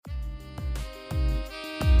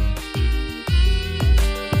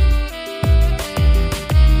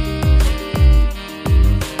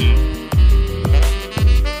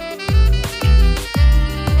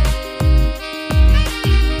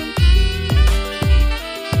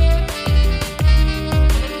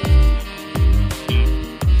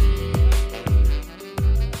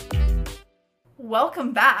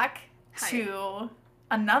Welcome back Hi. to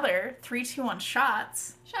another 3-2-1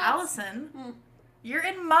 shots. Allison, you're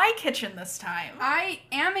in my kitchen this time. I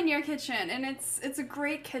am in your kitchen, and it's a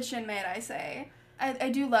great kitchen, may I say.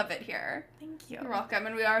 I do love it here. Thank you. You're welcome,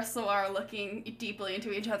 and we also are looking deeply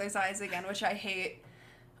into each other's eyes again, which I hate.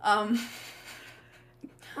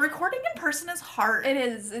 Recording in person is hard. It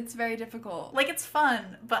is. It's very difficult. Like, it's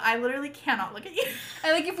fun, but I literally cannot look at you.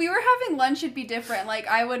 And, like, if we were having lunch, it'd be different. Like,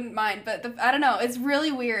 I wouldn't mind, but I don't know. It's really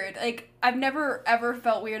weird. Like, I've never, ever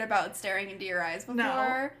felt weird about staring into your eyes before.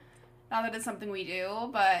 No. Not that it's something we do,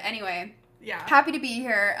 but anyway. Yeah. Happy to be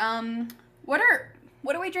here. What are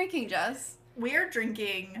we drinking, Jess? We're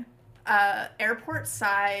drinking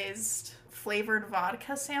airport-sized flavored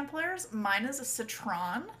vodka samplers. Mine is a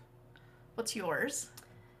Citron. What's yours?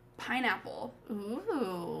 Pineapple.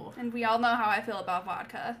 Ooh. And we all know how I feel about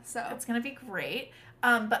vodka, so. It's gonna be great.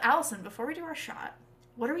 But Allison, before we do our shot,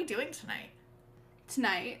 what are we doing tonight?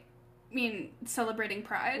 Tonight, celebrating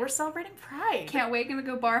Pride. We're celebrating Pride. Can't wait. Gonna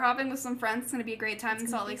go bar hopping with some friends. It's gonna be a great time in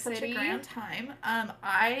Salt Lake Such City. a grand time.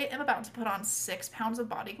 I am about to put on 6 pounds of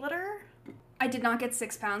body glitter. I did not get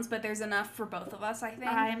 6 pounds, but there's enough for both of us, I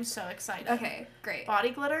think. I'm so excited. Okay, great.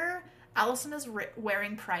 Body glitter. Allison is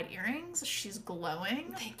wearing Pride earrings. She's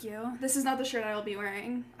glowing. Thank you. This is not the shirt I will be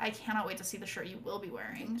wearing. I cannot wait to see the shirt you will be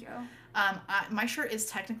wearing. Thank you. My shirt is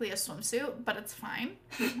technically a swimsuit, but it's fine.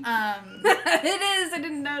 It is. I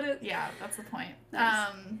didn't notice. Yeah, that's the point.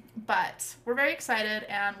 Nice. But we're very excited,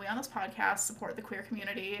 and we on this podcast support the queer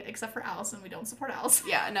community, except for Allison. We don't support Allison.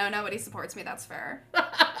 Yeah, no, nobody supports me. That's fair.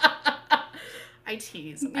 I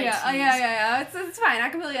tease. Yeah. It's fine. I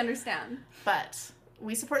completely understand. But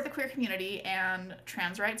we support the queer community, and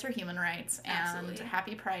trans rights are human rights, Absolutely. and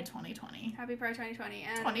happy Pride 2020. Happy Pride 2020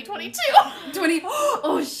 and 2022! 20.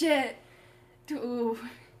 Oh shit. Ooh.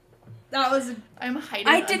 That was. I'm hiding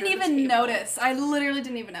I under didn't the even table. notice. I literally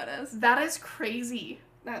didn't even notice. That is crazy.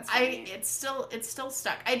 That's funny. It's still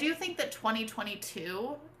stuck. I do think that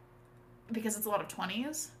 2022, because it's a lot of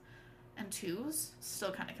 20s and 2s,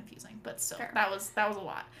 still kind of confusing, but still, Fair. that was a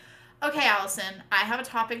lot. Okay, Allison, I have a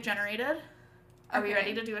topic generated. Are we Okay.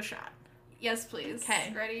 ready to do a shot? Yes, please.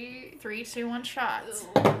 Okay. Ready? 3, 2, 1 shots.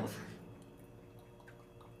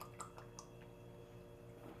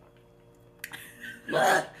 Ugh.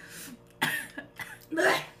 I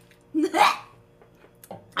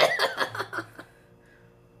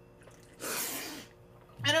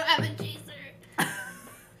don't have a chaser.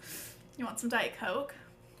 You want some Diet Coke?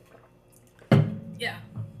 Yeah.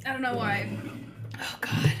 I don't know why. Oh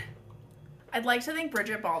god. I'd like to thank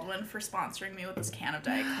Bridget Baldwin for sponsoring me with this can of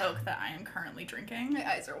Diet Coke that I am currently drinking. My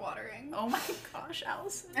eyes are watering. Oh my gosh,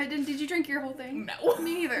 Allison. Did you drink your whole thing? No.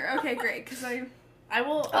 Me neither. Okay, great. Because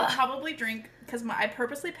I'll probably drink, because I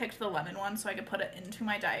purposely picked the lemon one so I could put it into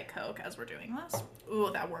my Diet Coke as we're doing this. Ooh,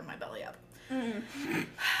 that warmed my belly up.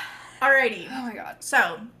 Alrighty. Oh my god.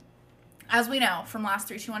 So, as we know from last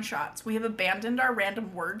 3-2-1 shots, we have abandoned our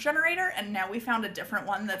random word generator, and now we found a different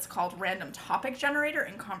one that's called random topic generator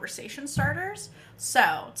and conversation starters.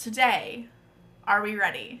 So, today, are we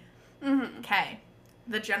ready? Mm-hmm. Okay.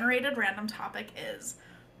 The generated random topic is,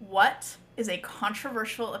 what is a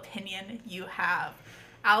controversial opinion you have?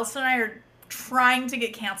 Allison and I are trying to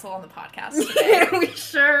get canceled on the podcast today. We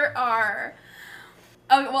sure are.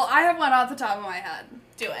 Okay, well, I have one off the top of my head.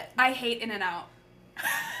 Do it. I hate In-N-Out.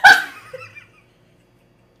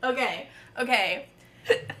 Okay.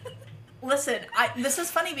 Listen, this is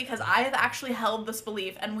funny because I have actually held this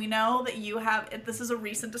belief, and we know that you have. This is a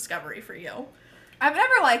recent discovery for you. I've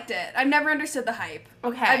never liked it. I've never understood the hype.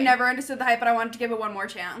 Okay. I've never understood the hype, but I wanted to give it one more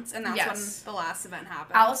chance, and that's Yes. when the last event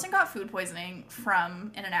happened. Allison got food poisoning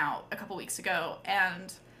from In-N-Out a couple weeks ago,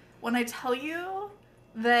 and when I tell you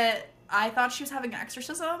that I thought she was having an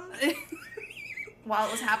exorcism while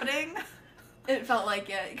it was happening. It felt like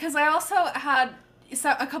it. Because I also had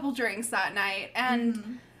a couple drinks that night,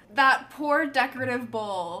 and that poor decorative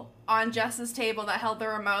bowl on Jess's table that held the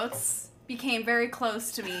remotes became very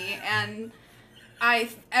close to me, and I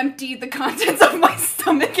emptied the contents of my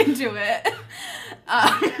stomach into it.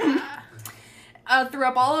 I threw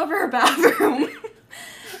up all over her bathroom.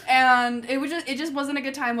 And it just wasn't a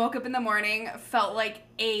good time. Woke up in the morning, felt like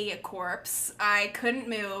a corpse. I couldn't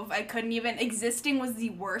move. I couldn't even... Existing was the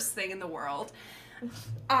worst thing in the world.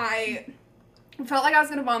 I felt like I was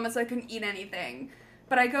going to vomit, so I couldn't eat anything.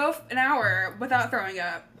 But I go an hour without throwing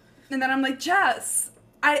up. And then I'm like, Jess,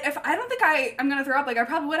 I don't think I'm going to throw up. Like, I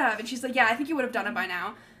probably would have. And she's like, yeah, I think you would have done it by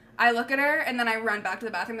now. I look at her, and then I run back to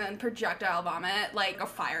the bathroom and projectile vomit like a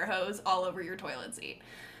fire hose all over your toilet seat.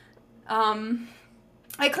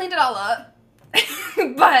 I cleaned it all up,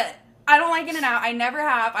 but I don't like In-N-Out. I never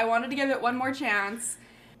have. I wanted to give it one more chance.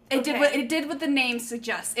 It did what the name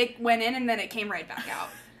suggests. It went in and then it came right back out.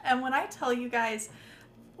 And when I tell you guys,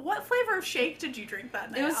 what flavor of shake did you drink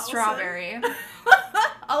that night? It was Allison? strawberry.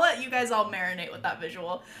 I'll let you guys all marinate with that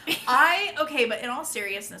visual. Okay, but in all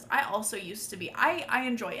seriousness, I also used to be, I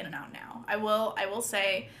enjoy In-N-Out now. I will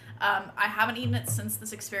say, I haven't eaten it since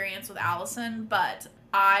this experience with Allison, but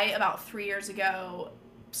I, about 3 years ago,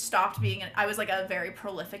 stopped being, I was like a very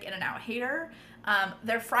prolific In-N-Out hater.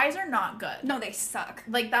 Their fries are not good. No, they suck.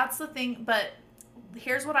 Like, that's the thing, but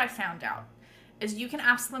here's what I found out, is you can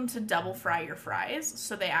ask them to double fry your fries,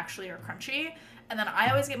 so they actually are crunchy, and then I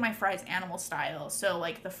always get my fries animal style, so,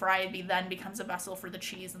 like, the fry then becomes a vessel for the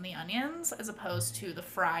cheese and the onions, as opposed to the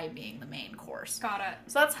fry being the main course. Got it.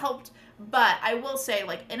 So that's helped, but I will say,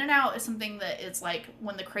 like, In-N-Out is something that is, like,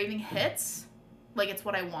 when the craving hits, like, it's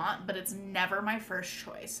what I want, but it's never my first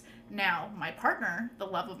choice. Now, my partner, the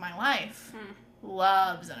love of my life,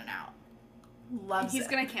 loves In-N-Out. Loves He's it.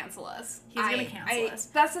 gonna cancel us. He's gonna cancel us.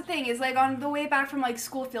 That's the thing, is like on the way back from like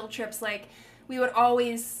school field trips, like we would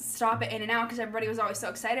always stop at In-N-Out because everybody was always so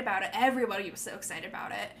excited about it. Everybody was so excited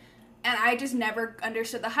about it. And I just never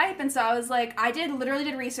understood the hype, and so I was like, literally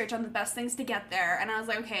did research on the best things to get there, and I was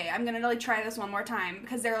like, okay, I'm gonna like try this one more time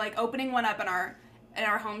because they're like opening one up in our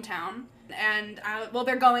hometown. And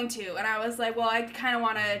they're going to, and I was like, well, I kind of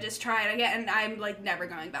want to just try it again, and I'm like never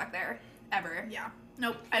going back there ever. Yeah.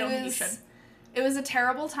 Nope. I don't think you should. It was a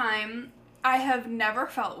terrible time. I have never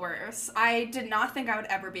felt worse. I did not think I would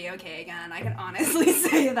ever be okay again. I can honestly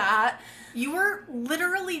say that. You were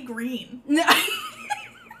literally green.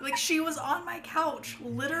 Like, she was on my couch,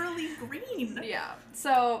 literally green. Yeah.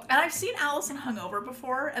 So. And I've seen Allison hungover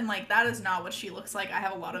before, and, like, that is not what she looks like. I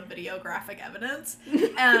have a lot of videographic evidence,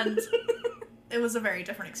 and it was a very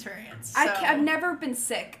different experience. So. I've never been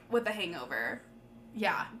sick with a hangover.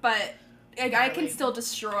 Yeah. But I can still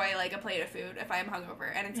destroy, like, a plate of food if I'm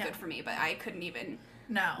hungover, and it's good for me, but I couldn't even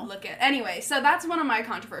look at. Anyway, so that's one of my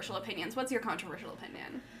controversial opinions. What's your controversial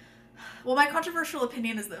opinion? Well, my controversial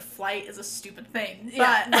opinion is that flight is a stupid thing. But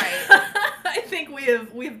yeah, right. I think we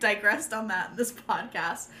have digressed on that in this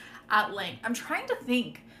podcast at length. I'm trying to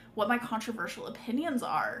think what my controversial opinions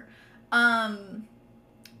are.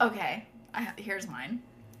 Okay, here's mine.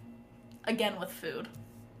 Again with food.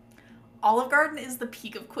 Olive Garden is the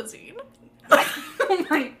peak of cuisine.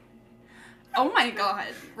 Oh my god.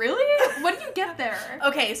 Really? What did you get there?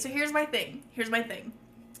 Okay, so here's my thing.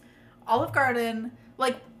 Olive Garden,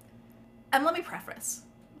 like, and let me preface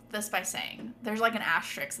this by saying, there's like an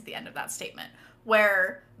asterisk at the end of that statement,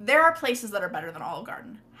 where there are places that are better than Olive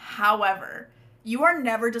Garden. However, you are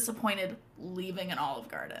never disappointed leaving an Olive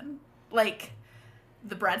Garden. Like,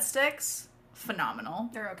 the breadsticks, phenomenal.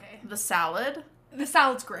 They're okay. The salad. The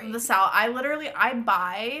salad's great. I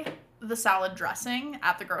buy the salad dressing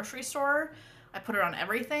at the grocery store. I put it on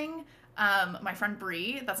everything. My friend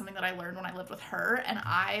Brie, that's something that I learned when I lived with her, and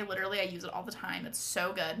I use it all the time. It's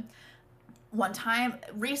so good. One time,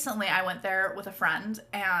 recently, I went there with a friend,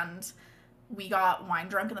 and we got wine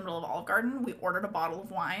drunk in the middle of Olive Garden. We ordered a bottle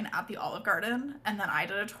of wine at the Olive Garden, and then I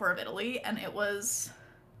did a tour of Italy, and it was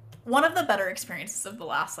one of the better experiences of the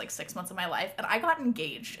last, 6 months of my life, and I got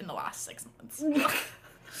engaged in the last 6 months.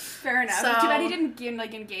 Fair enough. So, too bad he didn't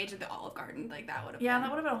engage at the Olive Garden. Like, that would have that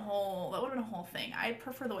would have been a whole thing. I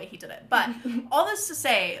prefer the way he did it. But all this to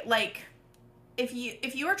say, like, if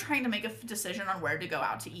you are trying to make a decision on where to go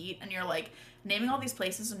out to eat, and you're like naming all these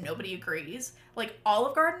places and nobody agrees, like,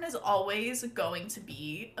 Olive Garden is always going to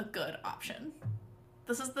be a good option.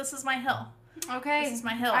 This is my hill. Okay. This is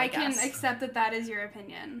my hill, I guess. Can accept that is your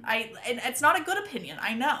opinion. It's not a good opinion,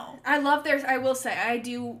 I know. I will say, I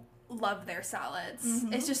do love their salads.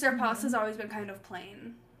 Mm-hmm. It's just their pasta's always been kind of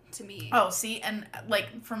plain to me. Oh, see, and,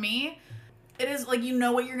 like, for me, it is, like, you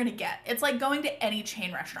know what you're gonna get. It's like going to any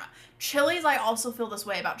chain restaurant. Chili's, I also feel this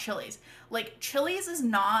way about Chili's. Like, Chili's is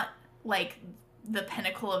not, like, the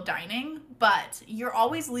pinnacle of dining, but you're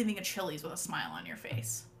always leaving a Chili's with a smile on your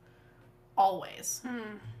face. Always.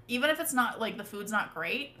 Even if it's not, like, the food's not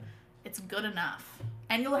great, it's good enough.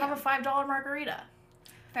 And you'll have a $5 margarita.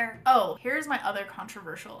 Fair. Oh, here's my other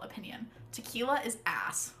controversial opinion. Tequila is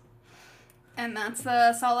ass. And that's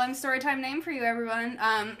the Solemn Storytime name for you, everyone.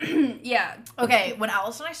 Yeah. Okay, when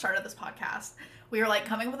Alice and I started this podcast, we were, like,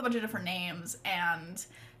 coming up with a bunch of different names and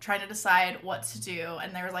trying to decide what to do.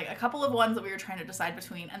 And there was, like, a couple of ones that we were trying to decide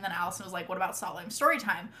between. And then Allison was like, what about Solemn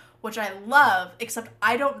Storytime? Which I love, except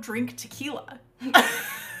I don't drink tequila.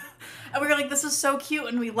 And we were like, this is so cute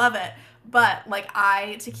and we love it. But, like,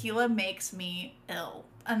 tequila makes me ill.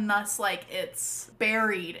 Unless, like, it's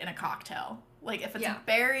buried in a cocktail. Like, if it's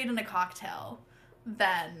buried in a cocktail,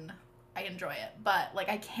 then I enjoy it, but like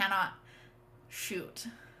I cannot shoot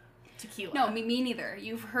tequila. No, me neither.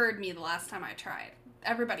 You've heard me the last time I tried.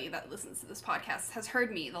 Everybody that listens to this podcast has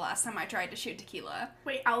heard me the last time I tried to shoot tequila.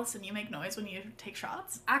 Wait, Allison, you make noise when you take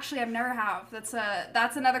shots? Actually, I've never have. That's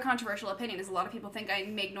another controversial opinion, is a lot of people think I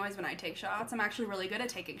make noise when I take shots. I'm actually really good at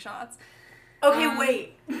taking shots.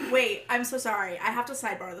 Okay, wait. I'm so sorry. I have to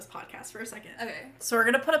sidebar this podcast for a second. Okay. So we're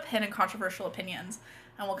going to put a pin in controversial opinions,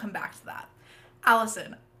 and we'll come back to that.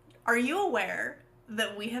 Allison, are you aware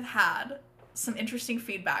that we have had some interesting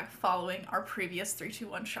feedback following our previous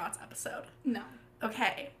 321 Shots episode? No.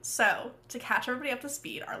 Okay, so to catch everybody up to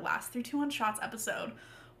speed, our last 321 Shots episode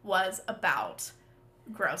was about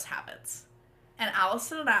gross habits. And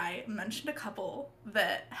Allison and I mentioned a couple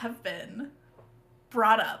that have been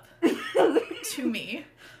brought up to me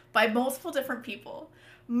by multiple different people,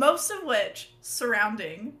 most of which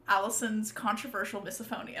surrounding Allison's controversial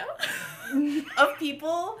misophonia of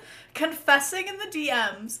people confessing in the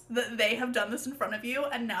DMs that they have done this in front of you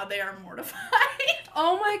and now they are mortified.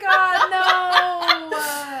 Oh my god,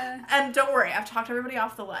 no! And don't worry, I've talked everybody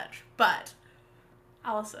off the ledge, but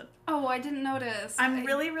Allison. Oh, I didn't notice. I'm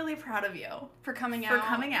really, really proud of you. For coming out.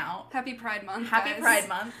 Happy Pride Month, Happy guys. Pride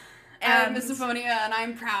Month. And misophonia, and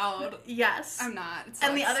I'm proud. Yes. I'm not.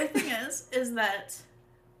 And the other thing is that,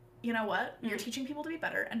 you know what? You're teaching people to be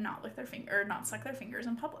better and not lick their finger or not suck their fingers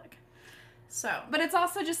in public. So. But it's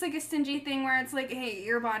also just like a stingy thing where it's like, hey,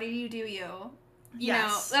 your body, you do you. You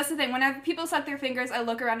know, that's the thing. Whenever people suck their fingers, I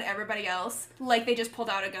look around at everybody else like they just pulled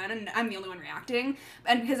out a gun and I'm the only one reacting.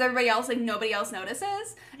 And because everybody else, like, nobody else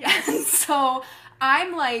notices. Yes. And so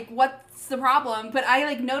I'm like, what's the problem? But I,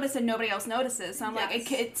 like, notice and nobody else notices. So I'm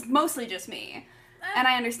like, it's mostly just me. And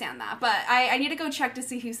I understand that. But I need to go check to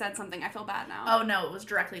see who said something. I feel bad now. Oh, no, it was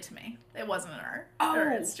directly to me. It wasn't in our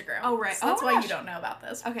Instagram. Oh, right. So that's why you don't know about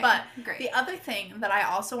this. Okay, But great. The other thing that I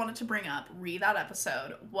also wanted to bring up, that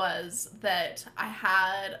episode, was that I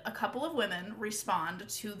had a couple of women respond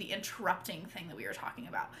to the interrupting thing that we were talking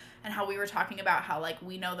about. And how we were talking about how, like,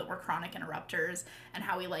 we know that we're chronic interrupters and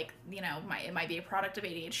how we, like, you know, it might be a product of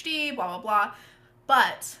ADHD, blah, blah, blah.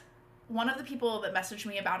 But one of the people that messaged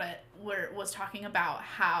me about it was talking about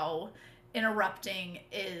how interrupting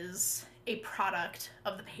is a product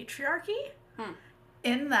of the patriarchy,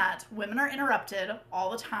 in that women are interrupted all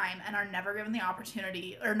the time and are never given the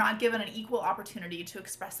opportunity, or not given an equal opportunity to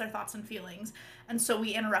express their thoughts and feelings. And so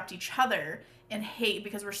we interrupt each other in hate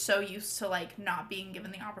because we're so used to, like, not being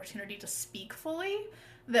given the opportunity to speak fully,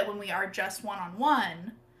 that when we are just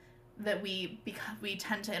one-on-one, that we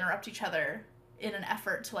tend to interrupt each other in an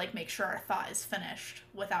effort to, like, make sure our thought is finished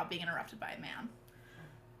without being interrupted by a man.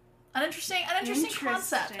 An interesting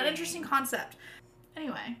concept.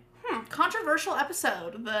 Anyway, controversial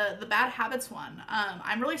episode, the bad habits one.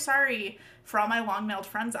 I'm really sorry for all my long-nailed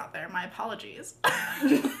friends out there. My apologies.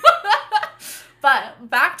 But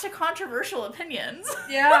back to controversial opinions.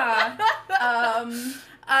 Yeah.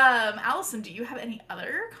 Allison, do you have any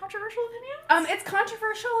other controversial opinions? It's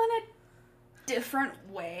controversial in a different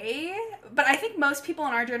way, but I think most people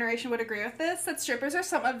in our generation would agree with this, that strippers are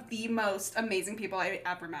some of the most amazing people I've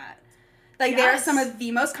ever met. Like, they are some of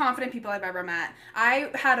the most confident people I've ever met. I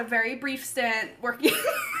had a very brief stint working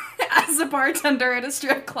as a bartender at a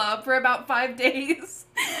strip club for about 5 days.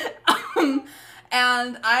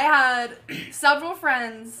 And I had several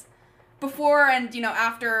friends before and, you know,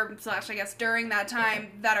 after, / I guess during that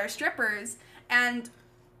time, that are strippers, and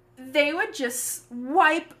they would just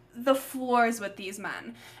wipe the floors with these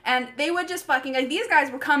men. And they would just fucking, like, these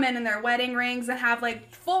guys would come in their wedding rings and have,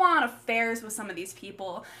 like, full-on affairs with some of these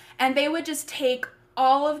people. And they would just take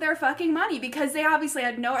all of their fucking money because they obviously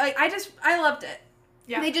had no, like, I loved it.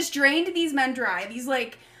 Yeah. They just drained these men dry. These,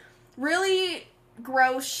 like, really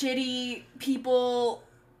gross, shitty people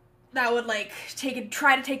that would, like,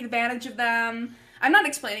 try to take advantage of them. I'm not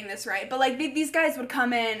explaining this right, but, like, these guys would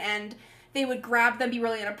come in and they would grab them, be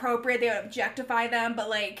really inappropriate, they would objectify them, but,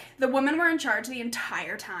 like, the women were in charge the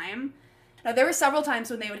entire time. Now, there were several times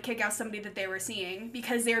when they would kick out somebody that they were seeing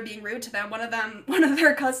because they were being rude to them. One of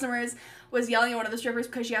their customers was yelling at one of the strippers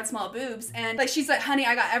because she had small boobs, and, like, she's like, honey,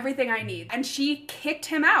 I got everything I need. And she kicked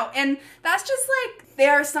him out. And that's just, like, they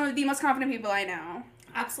are some of the most confident people I know.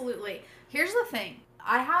 Absolutely. Here's the thing.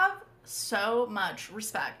 I have so much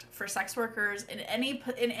respect for sex workers in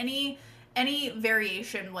any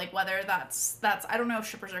variation, like, whether that's I don't know if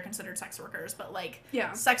strippers are considered sex workers, but, like,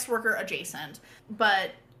 sex worker adjacent.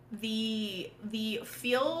 But the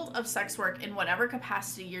field of sex work, in whatever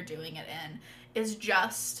capacity you're doing it in, is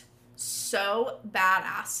just so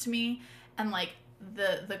badass to me. And, like,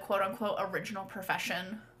 the quote unquote original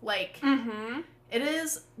profession, like, It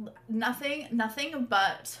is nothing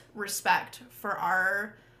but respect for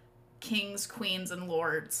our kings, queens, and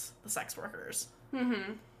lords, the sex workers.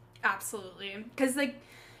 Mm-hmm. Absolutely. Because, like,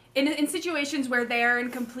 in situations where they're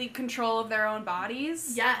in complete control of their own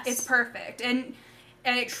bodies, yes, it's perfect. And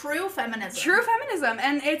true feminism. True feminism.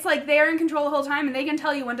 And it's like they're in control the whole time, and they can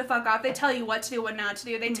tell you when to fuck off. They tell you what to do, what not to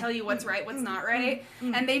do. They tell you what's right, what's not right.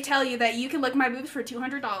 And they tell you that you can lick my boobs for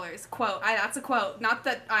 $200. Quote. That's a quote. Not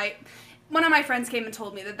that I... One of my friends came and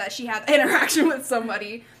told me that she had an interaction with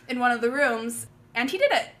somebody in one of the rooms, and he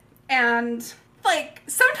did it. And, like,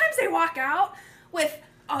 sometimes they walk out with...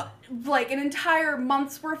 like an entire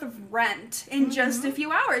month's worth of rent in just a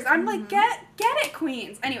few hours. I'm like, get it,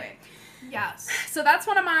 queens. Anyway. Yes. So that's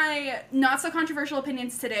one of my not so controversial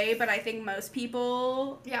opinions today, but I think most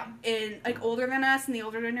people in like older than us and the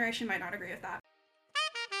older generation might not agree with that.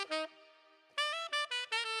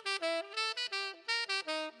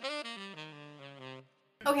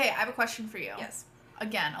 Okay, I have a question for you. Yes.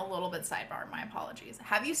 Again, a little bit sidebar, my apologies.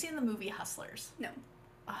 Have you seen the movie Hustlers? No.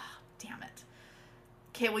 Ah, damn it.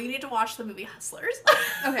 Okay, well, you need to watch the movie Hustlers.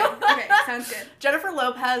 Okay, sounds good. Jennifer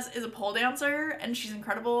Lopez is a pole dancer, and she's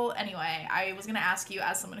incredible. Anyway, I was going to ask you,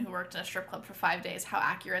 as someone who worked in a strip club for 5 days, how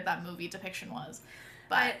accurate that movie depiction was.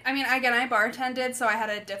 But I mean, again, I bartended, so I had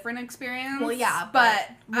a different experience. Well, yeah, but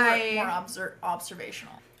more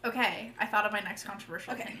observational. Okay, I thought of my next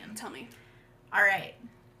controversial opinion. Tell me. All right.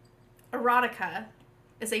 Erotica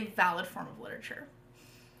is a valid form of literature.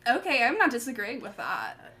 Okay, I'm not disagreeing with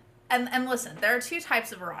that. And listen, there are two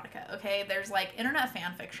types of erotica, okay? There's, like, internet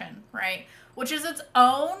fan fiction, right? Which is its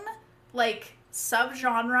own, like,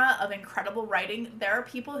 subgenre of incredible writing. There are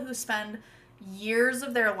people who spend years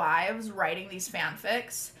of their lives writing these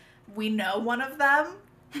fanfics. We know one of them.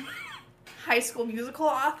 High School Musical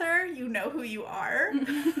author. You know who you are.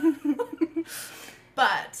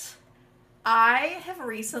 But I have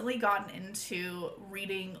recently gotten into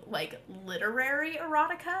reading, like, literary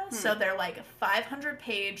erotica. So they're, like,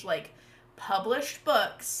 500-page, like, published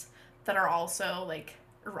books that are also, like,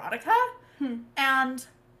 erotica. And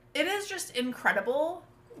it is just incredible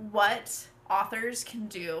what authors can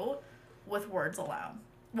do with words alone,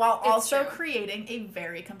 while also creating a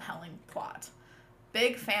very compelling plot.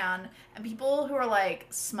 Big fan. And people who are like,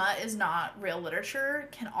 smut is not real literature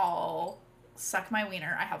can all... suck my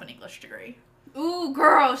wiener. I have an English degree. Ooh,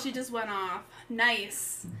 girl, she just went off.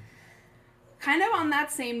 Nice. Kind of on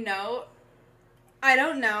that same note, I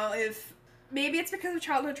don't know if... Maybe it's because of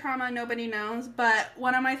childhood trauma, nobody knows, but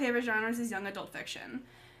one of my favorite genres is young adult fiction.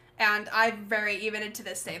 And I even to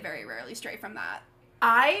this day, very rarely stray from that.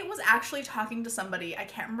 I was actually talking to somebody, I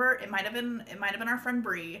can't remember, it might have been our friend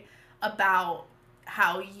Bree, about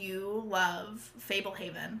how you love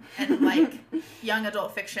Fablehaven, and, like, young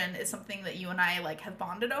adult fiction is something that you and I, like, have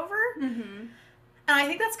bonded over. And I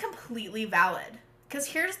think that's completely valid, because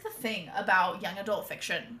here's the thing about young adult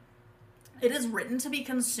fiction. It is written to be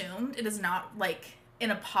consumed. It is not, like, in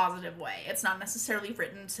a positive way. It's not necessarily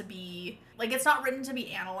written to be, like, it's not written to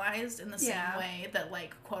be analyzed in the same way that,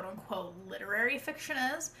 like, quote-unquote literary fiction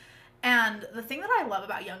is. And the thing that I love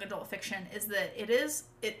about young adult fiction is that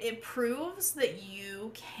it proves that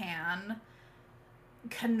you can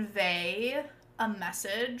convey a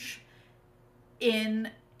message in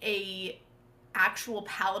a actual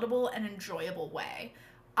palatable and enjoyable way.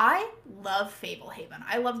 I love Fablehaven.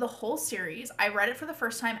 I love the whole series. I read it for the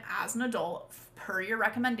first time as an adult, per your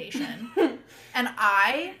recommendation, and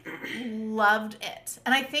I loved it.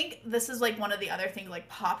 And I think this is, like, one of the other things, like,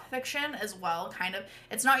 pop fiction as well, kind of.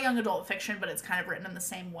 It's not young adult fiction, but it's kind of written in the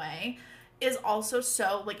same way, is also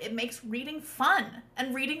so, like, it makes reading fun.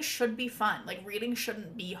 And reading should be fun. Like, reading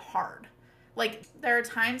shouldn't be hard. Like, there are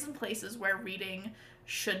times and places where reading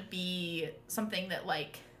should be something that,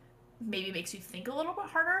 like, maybe makes you think a little bit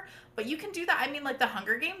harder, but you can do that. I mean, like, the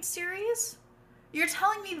Hunger Games series, you're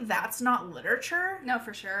telling me that's not literature? No,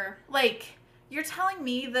 for sure. Like, you're telling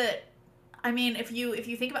me that, I mean, if you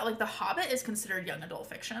think about, like, The Hobbit is considered young adult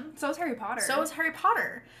fiction. So is Harry Potter. So is Harry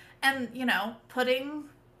Potter. And, you know, putting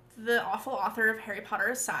the awful author of Harry Potter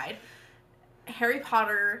aside, Harry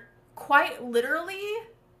Potter quite literally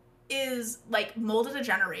is, like, molded a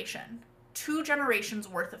generation. 2 generations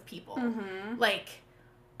worth of people. Like,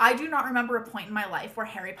 I do not remember a point in my life where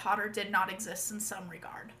Harry Potter did not exist in some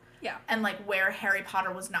regard. Yeah. And, like, where Harry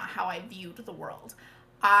Potter was not how I viewed the world.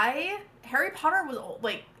 Harry Potter was,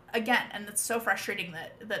 like, again, and it's so frustrating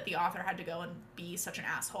that the author had to go and be such an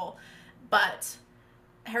asshole, but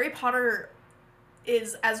Harry Potter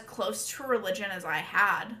is as close to a religion as I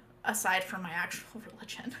had, aside from my actual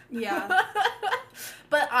religion. Yeah.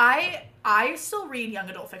 But I still read young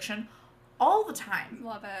adult fiction all the time.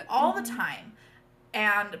 Love it. All the time.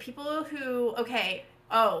 And people who,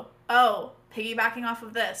 piggybacking off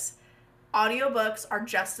of this, audiobooks are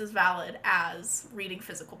just as valid as reading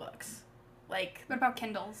physical books. Like, What about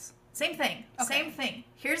Kindles? same thing. Okay. Same thing.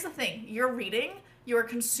 Here's the thing. You're reading, you're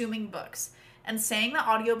consuming books. And saying that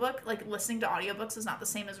audiobook, like listening to audiobooks is not the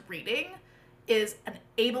same as reading is an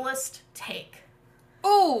ableist take.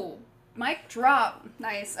 Ooh, mic drop.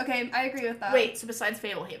 Nice. Okay, I agree with that. Wait, so besides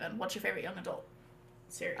Fablehaven, what's your favorite young adult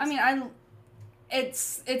series? I mean,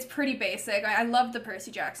 it's pretty basic. I love the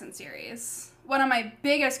Percy Jackson series. One of my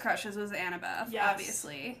biggest crushes was Annabeth, Yes.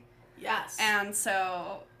 obviously. Yes. And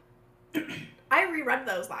so I reread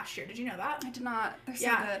those last year. Did you know that? I did not. They're so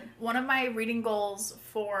Yeah. good. One of my reading goals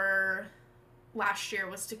for last year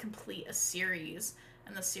was to complete a series,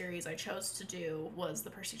 and the series I chose to do was the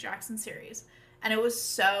Percy Jackson series. And it was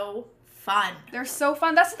so fun. They're so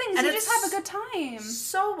fun. That's the thing. Is And you it's just have a good time,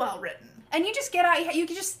 So well written. and you just get out.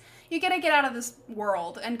 You gotta get out of this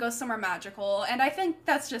world and go somewhere magical. And I think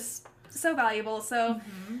that's just so valuable. So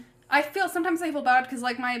sometimes I feel bad because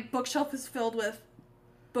like my bookshelf is filled with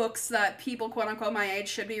books that people quote unquote my age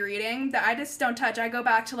should be reading that I just don't touch. I go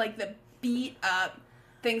back to like the beat up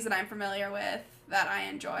things that I'm familiar with that I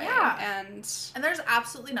enjoy. Yeah. And there's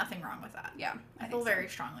absolutely nothing wrong with that. yeah, I feel very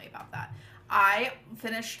strongly about that. I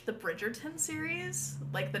finished the Bridgerton series,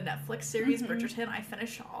 like the Netflix series Bridgerton. I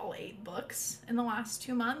finished all 8 books in the last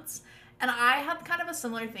 2 months. And I had kind of a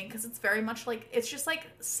similar thing because it's very much like, it's just like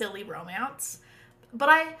silly romance. But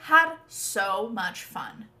I had so much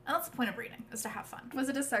fun. And that's the point of reading, is to have fun. Was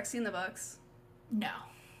it as sexy in the books? No.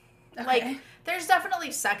 Okay. Like, there's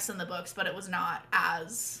definitely sex in the books, but it was not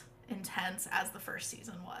as intense as the first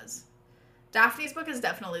season was. Daphne's book is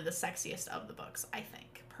definitely the sexiest of the books, I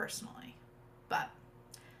think, personally. But,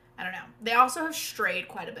 I don't know. They also have strayed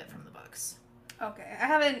quite a bit from the books. Okay, I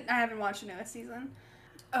haven't watched the newest season.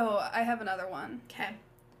 Oh, I have another one. Okay.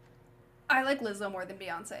 I like Lizzo more than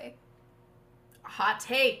Beyonce. Hot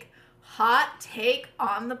take. Hot take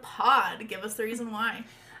on the pod. Give us the reason why.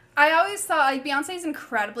 I always thought like Beyonce's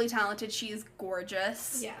incredibly talented. She is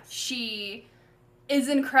gorgeous. Yes. She is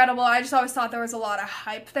incredible. I just always thought there was a lot of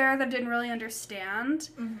hype there that I didn't really understand.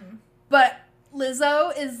 Mm-hmm. But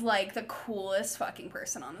Lizzo is like the coolest fucking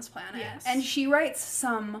person on this planet. Yes. And she writes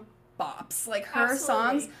some bops. Like her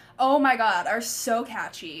Absolutely. songs, oh my god, are so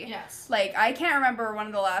catchy. Yes. Like I can't remember one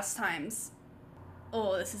of the last times.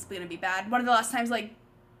 Oh, this is gonna be bad. One of the last times like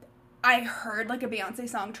I heard like a Beyonce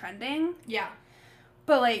song trending. Yeah.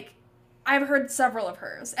 But like I've heard several of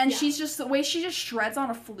hers. And Yeah. she's just the way she just shreds on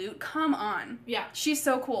a flute. Come on. Yeah. She's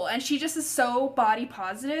so cool. And she just is so body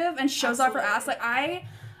positive and shows off her ass. Like I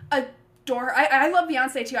adore her. I love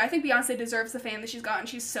Beyonce too. I think Beyonce deserves the fame that she's gotten.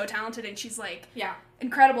 She's so talented and she's like Yeah.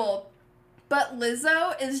 incredible. But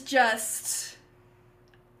Lizzo is just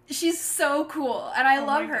she's so cool. And I Oh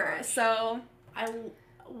love my her. gosh. So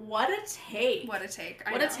What a take. what a take.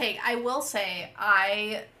 What a take. I will say,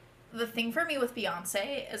 the thing for me with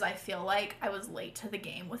Beyonce is I feel like I was late to the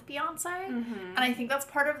game with Beyonce. Mm-hmm. And I think that's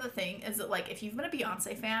part of the thing is that, like, if you've been a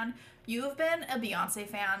Beyonce fan, you've been a Beyonce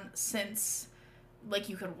fan since, like,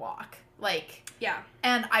 you could walk. Like, Yeah.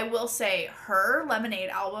 and I will say her Lemonade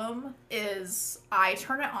album I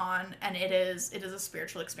turn it on and it is a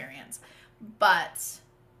spiritual experience. But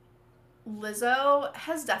Lizzo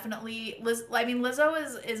has definitely,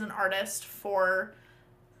 Lizzo is an artist for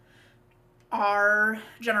our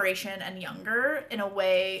generation and younger in a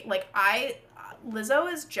way, like,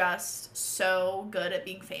 Lizzo is just so good at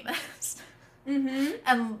being famous.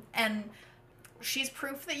 Mm-hmm. And she's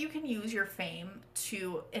proof that you can use your fame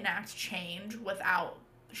to enact change without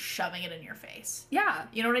shoving it in your face. Yeah.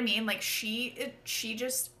 You know what I mean? Like,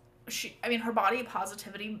 her body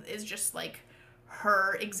positivity is just, like,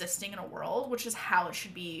 her existing in a world, which is how it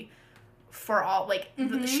should be for all, like,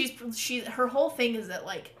 Mhm. her whole thing is that,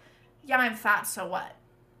 like, yeah, I'm fat, so what?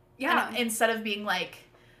 Yeah. And instead of being like,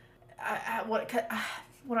 what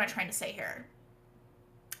am I trying to say here?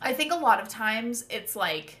 I think a lot of times it's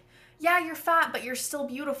like, yeah, you're fat, but you're still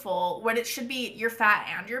beautiful, when it should be you're fat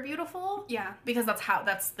and you're beautiful. Yeah. Because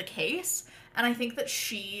that's the case. And I think that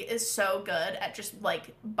she is so good at just,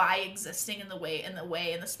 like, by existing in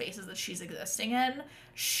the spaces that she's existing in,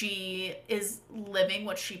 she is living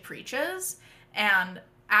what she preaches and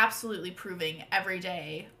absolutely proving every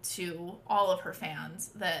day to all of her fans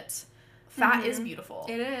that fat is beautiful.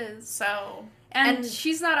 It is. So And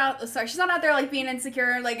she's not out there like being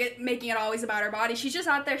insecure, like making it always about her body. She's just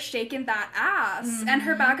out there shaking that ass. Mm-hmm. And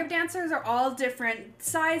her backup dancers are all different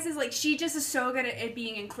sizes. Like, she just is so good at it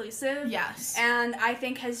being inclusive. Yes. And I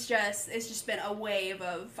think it's just been a wave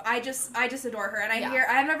of, I just adore her. And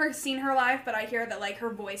I've never seen her live, but I hear that like her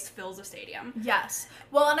voice fills a stadium. Yes.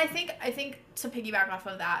 Well, and I think to piggyback off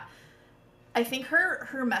of that, I think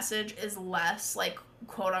her message is less like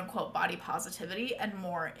quote unquote body positivity and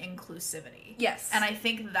more inclusivity. Yes. And I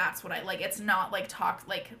think that's what I like. It's not like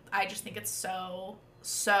I just think it's so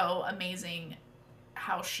amazing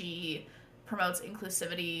how she promotes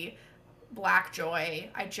inclusivity, Black joy.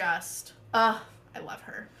 I love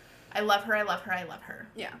her. I love her.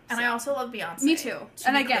 Yeah. And I also love Beyonce. Me too.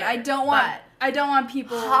 And again, I don't want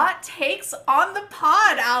people... Hot takes on the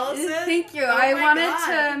pod, Allison. Thank you. I wanted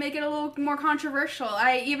to make it a little more controversial.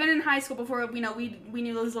 Even in high school, before we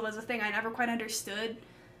knew Lizzo was a thing, I never quite understood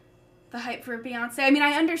the hype for Beyonce. I mean,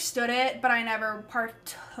 I understood it, but I never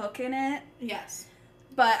partook in it. Yes.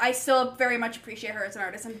 But I still very much appreciate her as an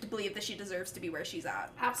artist and believe that she deserves to be where she's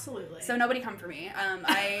at. Absolutely. So nobody come for me.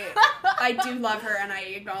 I do love her and I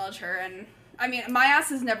acknowledge her. And I mean, my ass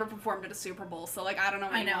has never performed at a Super Bowl, so like I don't know.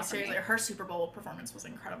 I know, seriously, her Super Bowl performance was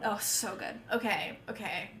incredible. Oh, so good. Okay.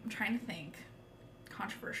 I'm trying to think.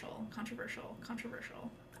 Controversial.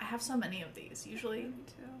 I have so many of these usually. Me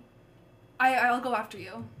too. I'll go after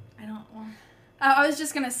you. I don't. Well. I was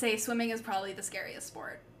just gonna say swimming is probably the scariest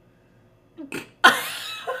sport.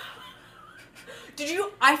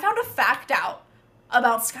 I found a fact out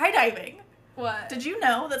about skydiving. What? Did you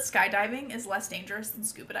know that skydiving is less dangerous than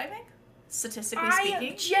scuba diving? Statistically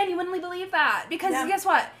speaking. I genuinely believe that. Because guess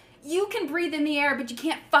what? You can breathe in the air, but you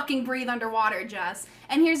can't fucking breathe underwater, Jess.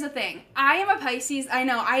 And here's the thing. I am a Pisces. I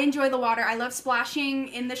know. I enjoy the water. I love splashing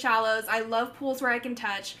in the shallows. I love pools where I can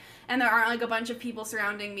touch. And there aren't like a bunch of people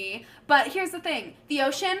surrounding me. But here's the thing. The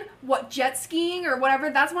ocean, jet skiing or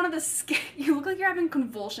whatever, that's one of the you look like you're having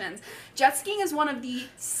convulsions. Jet skiing is one of the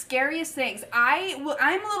scariest things. I'm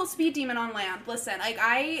a little speed demon on land. Listen, like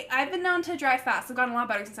I've been known to drive fast. I've gotten a lot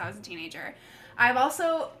better since I was a teenager. I've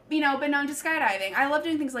also, been known to skydiving. I love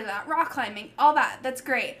doing things like that. Rock climbing, all that. That's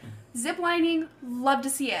great. Zip lining, love to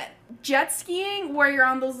see it. Jet skiing, where you're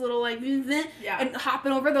on those little, and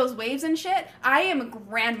hopping over those waves and shit. I am a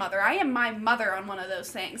grandmother. I am my mother on one of those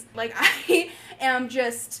things. Like, I am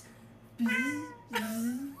just...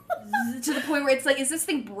 to the point where it's like, is this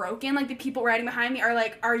thing broken? Like, the people riding behind me are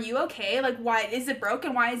like, are you okay? Like, why is it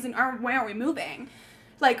broken? Why aren't we moving?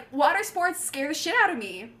 Like, water sports scare the shit out of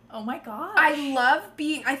me. Oh my gosh. I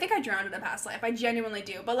think I drowned in a past life. I genuinely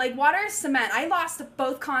do. But, like, water is cement. I lost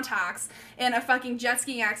both contacts in a fucking jet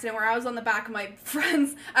skiing accident where I was on the back of my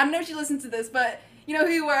friend's, I don't know if she listened to this, but you know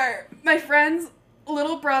who you were? My friend's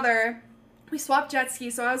little brother. We swapped jet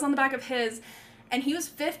skis, so I was on the back of his, and he was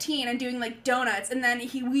 15 and doing, like, donuts, and then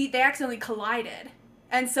they accidentally collided.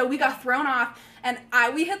 And so we got thrown off, and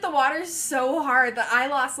we hit the water so hard that I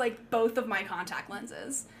lost, like, both of my contact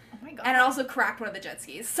lenses. Oh my god. And it also cracked one of the jet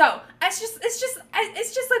skis. So, it's just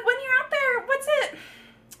like, when you're out there, what's it?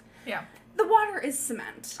 Yeah. The water is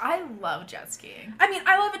cement. I love jet skiing. I mean,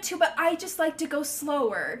 I love it too, but I just like to go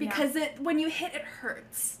slower, because when you hit, it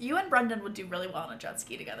hurts. You and Brendan would do really well on a jet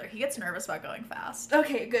ski together. He gets nervous about going fast.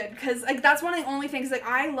 Okay, good, because, like, that's one of the only things, like,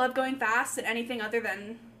 I love going fast at anything other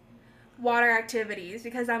than water activities,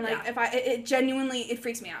 because I'm like, it genuinely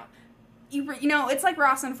freaks me out. It's like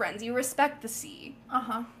Ross and Friends. You respect the sea.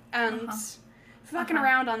 And fucking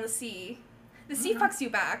around on the sea. The sea fucks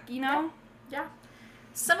you back, Yeah.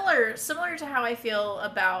 Similar to how I feel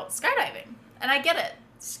about skydiving. And I get it.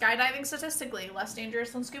 Skydiving statistically less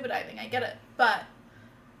dangerous than scuba diving. I get it. But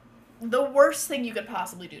the worst thing you could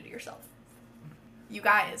possibly do to yourself. You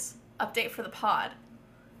guys, update for the pod.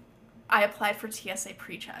 I applied for TSA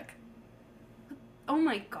pre-check. Oh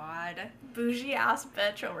my god. Bougie ass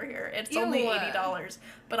bitch over here. It's only $80,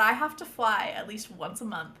 but I have to fly at least once a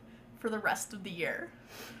month for the rest of the year.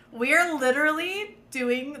 We're literally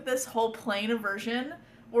doing this whole plane aversion.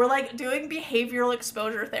 We're like doing behavioral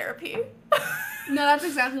exposure therapy. No, that's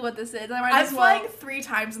exactly what this is. I'm flying 3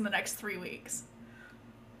 times in the next 3 weeks.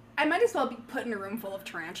 I might as well be put in a room full of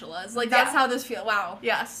tarantulas. Like, that's how this feels. Wow.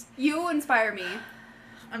 Yes. You inspire me.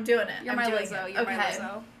 I'm doing it. You're my Lizzo. You're my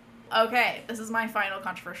Lizzo. Okay, this is my final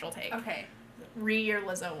controversial take. Okay. Your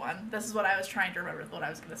Lizzo one. This is what I was trying to remember what I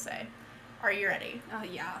was going to say. Are you ready?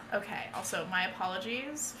 Yeah. Okay, also, my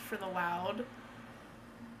apologies for the loud.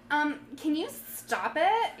 Can you stop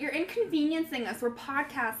it? You're inconveniencing us. We're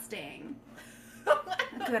podcasting.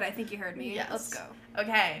 Good, I think you heard me. Yes. Let's go.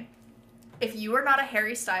 Okay. If you were not a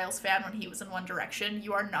Harry Styles fan when he was in One Direction,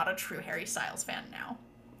 you are not a true Harry Styles fan now.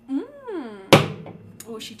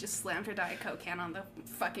 Oh, she just slammed her Diet Coke can on the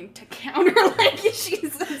fucking counter like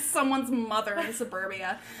she's someone's mother in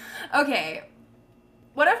suburbia. Okay.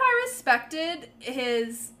 What if I respected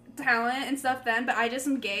his talent and stuff then, but I just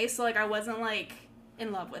am gay, so, like, I wasn't, like,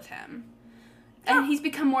 in love with him. And he's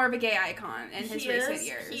become more of a gay icon in his recent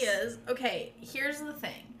years. He is. Okay, here's the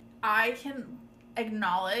thing. I can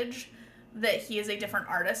acknowledge that he is a different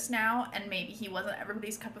artist now, and maybe he wasn't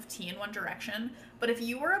everybody's cup of tea in One Direction, but if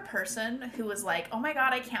you were a person who was like, oh my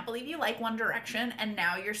god, I can't believe you like One Direction, and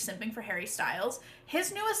now you're simping for Harry Styles,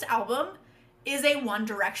 his newest album is a One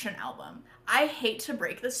Direction album. I hate to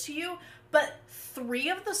break this to you, but 3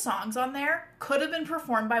 of the songs on there could have been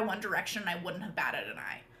performed by One Direction, and I wouldn't have batted an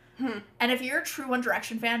eye. And if you're a true One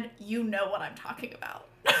Direction fan, you know what I'm talking about.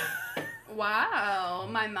 Wow,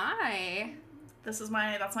 my. That's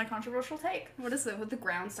my controversial take. What is it when the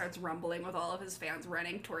ground starts rumbling with all of his fans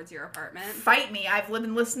running towards your apartment? Fight me. I've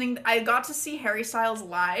been listening. I got to see Harry Styles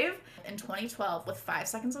live in 2012 with 5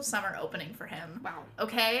 Seconds of Summer opening for him. Wow.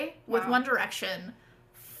 Okay? With One Direction.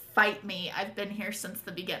 Fight me. I've been here since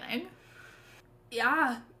the beginning.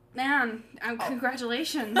 Yeah. Man,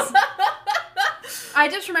 congratulations. I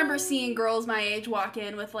just remember seeing girls my age walk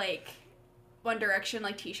in with, like, One Direction,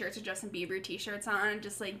 like, t-shirts or Justin Bieber t-shirts on, and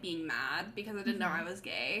just, like, being mad because I didn't know I was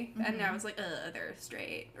gay. And I was like, they're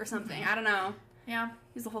straight or something. I don't know. Yeah.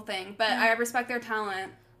 He's the whole thing. But I respect their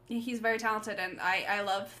talent. He's very talented, and I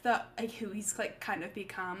love who he's, like, kind of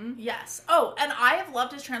become. Yes. Oh, and I have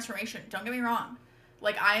loved his transformation. Don't get me wrong.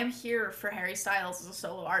 Like, I am here for Harry Styles as a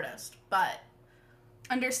solo artist, but...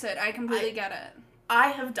 Understood. I completely get it. I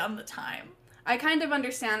have done the time. I kind of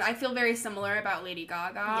understand. I feel very similar about Lady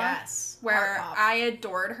Gaga. Yes. Where I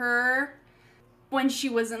adored her when she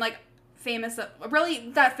wasn't, like, really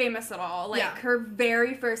that famous at all. Like, her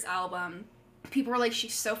very first album, people were like,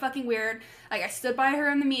 she's so fucking weird. Like, I stood by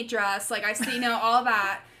her in the meat dress. Like, I see, all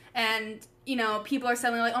that. And, people are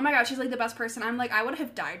suddenly like, oh my god, she's, like, the best person. I'm like, I would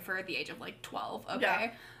have died for her at the age of, like, 12, okay?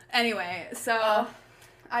 Yeah. Anyway, so,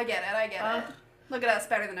 I get it. Look at us,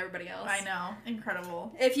 better than everybody else. I know.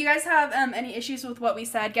 Incredible. If you guys have any issues with what we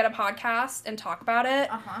said, get a podcast and talk about it.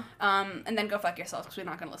 And then go fuck yourselves because we're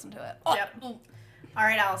not going to listen to it. Yep. All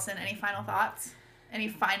right, Allison, any final thoughts? Any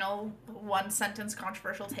final one-sentence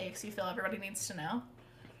controversial takes you feel everybody needs to know?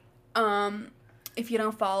 If you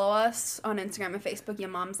don't follow us on Instagram and Facebook, your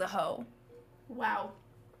mom's a hoe. Wow.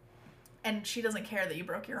 And she doesn't care that you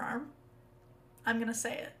broke your arm? I'm going to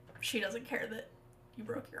say it. She doesn't care that you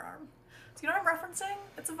broke your arm. You know what I'm referencing?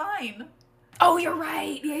 It's a Vine. Oh, you're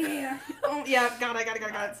right. Yeah. Oh, yeah. Got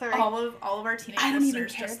it. Sorry. All of our teenage listeners. I don't even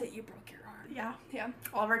care that you broke your arm. Yeah.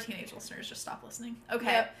 All of our teenage listeners just stop listening.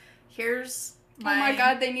 Okay. Here's my... Oh my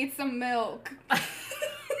god, they need some milk.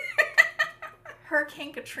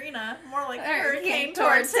 Hurricane Katrina. More like Hurricane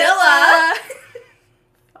Tortilla.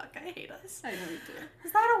 Fuck, I hate us. I know you do.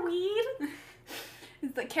 Is that a weed?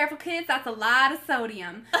 It's like, careful kids, that's a lot of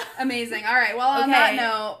sodium. Amazing. All right, well, on that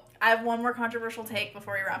note... I have one more controversial take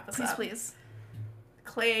before we wrap this up. Please.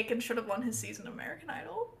 Clay Aiken should have won his season of American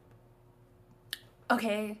Idol.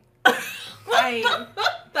 Okay.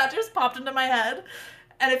 That just popped into my head.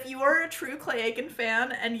 And if you are a true Clay Aiken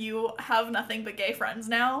fan and you have nothing but gay friends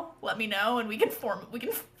now, let me know and we can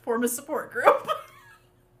form a support group.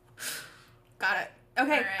 Got it.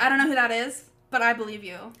 Okay, right. I don't know who that is, but I believe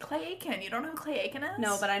you. Clay Aiken. You don't know who Clay Aiken is?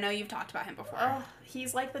 No, but I know you've talked about him before. Oh,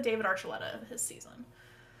 he's like the David Archuleta of his season.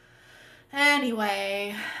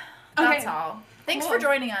 Anyway, that's all. Thanks for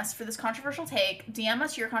joining us for this controversial take. DM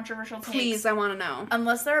us your controversial takes. Please, I want to know.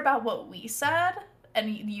 Unless they're about what we said and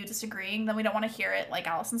you disagreeing, then we don't want to hear it. Like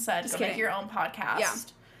Allison said, go make your own podcast. Yeah.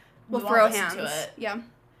 We'll throw hands. To it. Yeah.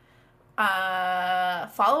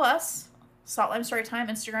 Follow us. Salt Lime Storytime,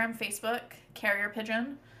 Instagram, Facebook, Carrier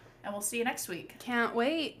Pigeon, and we'll see you next week. Can't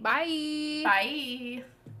wait. Bye. Bye.